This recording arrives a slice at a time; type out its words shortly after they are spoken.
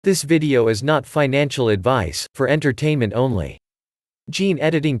This video is not financial advice, for entertainment only. Gene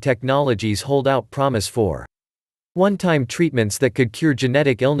editing technologies hold out promise for one-time treatments that could cure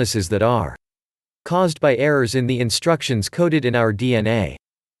genetic illnesses that are caused by errors in the instructions coded in our DNA.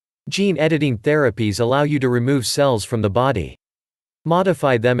 Gene editing therapies allow you to remove cells from the body,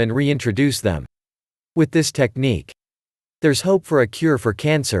 modify them and reintroduce them. With this technique, there's hope for a cure for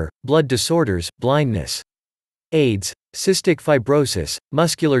cancer, blood disorders, blindness, AIDS, cystic fibrosis,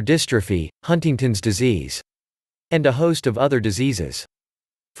 muscular dystrophy, Huntington's disease, and a host of other diseases.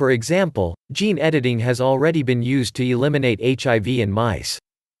 For example, gene editing has already been used to eliminate HIV in mice.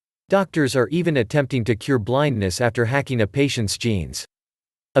 Doctors are even attempting to cure blindness after hacking a patient's genes.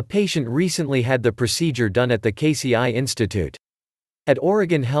 A patient recently had the procedure done at the Casey Eye Institute at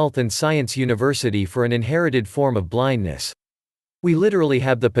Oregon Health and Science University for an inherited form of blindness. We literally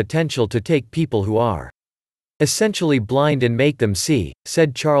have the potential to take people who are essentially blind and make them see,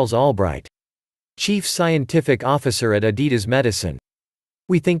 said Charles Albright, Chief Scientific Officer at Editas Medicine.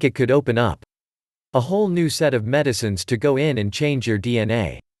 We think it could open up a whole new set of medicines to go in and change your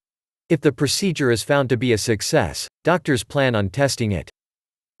DNA. If the procedure is found to be a success, doctors plan on testing it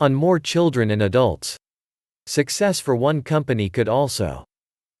on more children and adults. Success for one company could also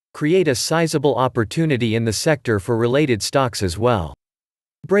create a sizable opportunity in the sector for related stocks as well.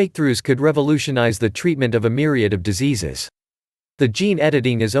 Breakthroughs could revolutionize the treatment of a myriad of diseases. The gene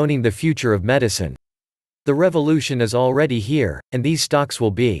editing is owning the future of medicine. The revolution is already here, and these stocks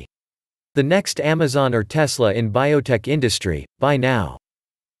will be the next Amazon or Tesla in biotech industry. Buy now.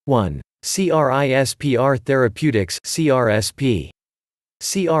 1. CRISPR Therapeutics CRSP.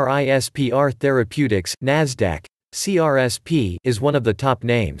 CRISPR Therapeutics NASDAQ. CRSP is one of the top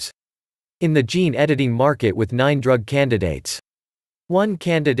names in the gene editing market with 9 drug candidates. One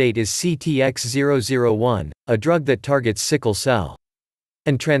candidate is CTX001, a drug that targets sickle cell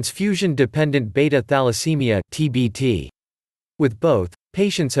and transfusion-dependent beta thalassemia (TBT). With both,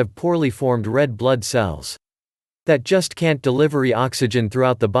 patients have poorly formed red blood cells that just can't deliver oxygen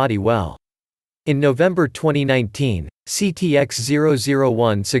throughout the body well. In November 2019,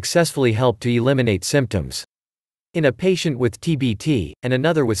 CTX001 successfully helped to eliminate symptoms in a patient with TBT and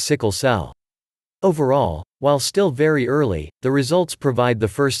another with sickle cell. Overall, while still very early, the results provide the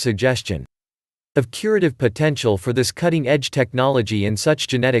first suggestion of curative potential for this cutting-edge technology in such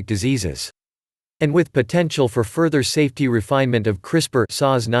genetic diseases, and with potential for further safety refinement of CRISPR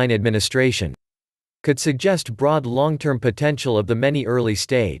Cas9 administration, could suggest broad long-term potential of the many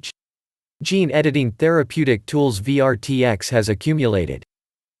early-stage gene editing therapeutic tools VRTX has accumulated.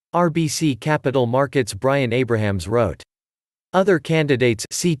 RBC Capital Markets' Brian Abrahams wrote, other candidates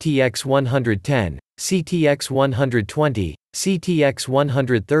CTX110, CTX120,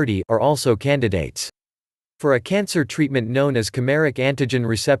 CTX130 are also candidates for a cancer treatment known as chimeric antigen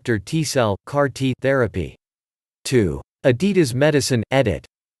receptor T-cell (CAR-T) therapy. 2. Editas Medicine Edit.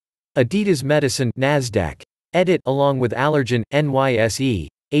 Editas Medicine NASDAQ Edit along with Allergen NYSE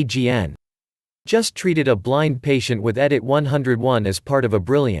AGN just treated a blind patient with Edit 101 as part of a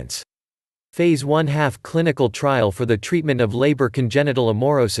Brilliance Phase 1/2 clinical trial for the treatment of Leber congenital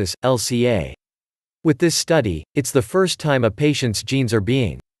amaurosis, LCA. With this study, it's the first time a patient's genes are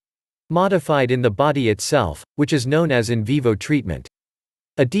being modified in the body itself, which is known as in vivo treatment.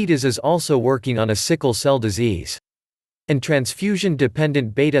 Editas is also working on a sickle cell disease and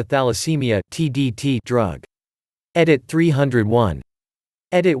transfusion-dependent beta thalassemia (TDT) drug. Edit 301.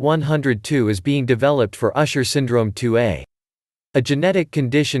 Edit 102 is being developed for Usher syndrome 2A. A genetic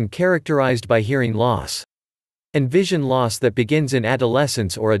condition characterized by hearing loss and vision loss that begins in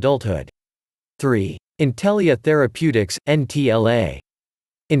adolescence or adulthood. 3. Intellia Therapeutics, NTLA.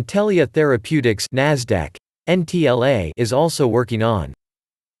 Intellia Therapeutics NASDAQ, NTLA is also working on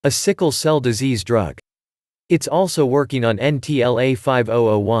a sickle cell disease drug. It's also working on NTLA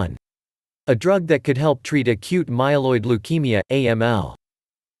 5001, a drug that could help treat acute myeloid leukemia, AML.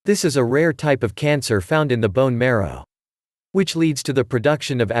 This is a rare type of cancer found in the bone marrow, which leads to the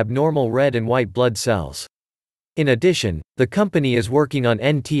production of abnormal red and white blood cells. In addition, the company is working on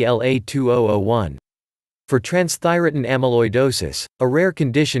NTLA 2001 for transthyretin amyloidosis, a rare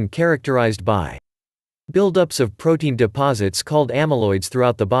condition characterized by buildups of protein deposits called amyloids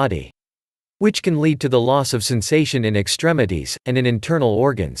throughout the body, which can lead to the loss of sensation in extremities and in internal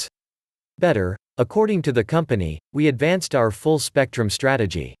organs. Better, according to the company, we advanced our full-spectrum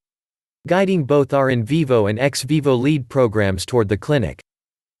strategy, guiding both our in vivo and ex vivo lead programs toward the clinic.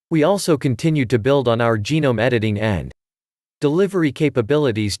 We also continue to build on our genome editing and delivery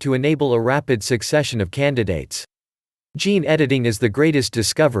capabilities to enable a rapid succession of candidates. Gene editing is the greatest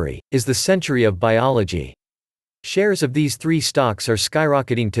discovery, is the century of biology. Shares of these three stocks are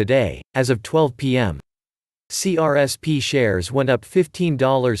skyrocketing today, as of 12 p.m. CRSP shares went up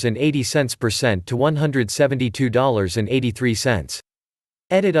 $15.80% to $172.83.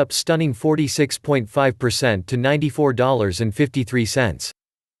 Editas up stunning 46.5% to $94.53.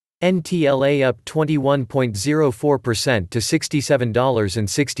 NTLA up 21.04% to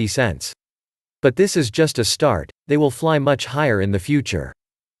 $67.60. But this is just a start, they will fly much higher in the future.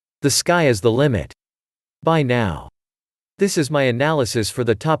 The sky is the limit. Buy now. This is my analysis for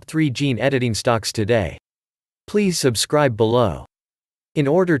the top 3 gene editing stocks today. Please subscribe below in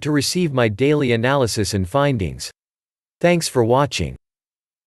order to receive my daily analysis and findings. Thanks for watching.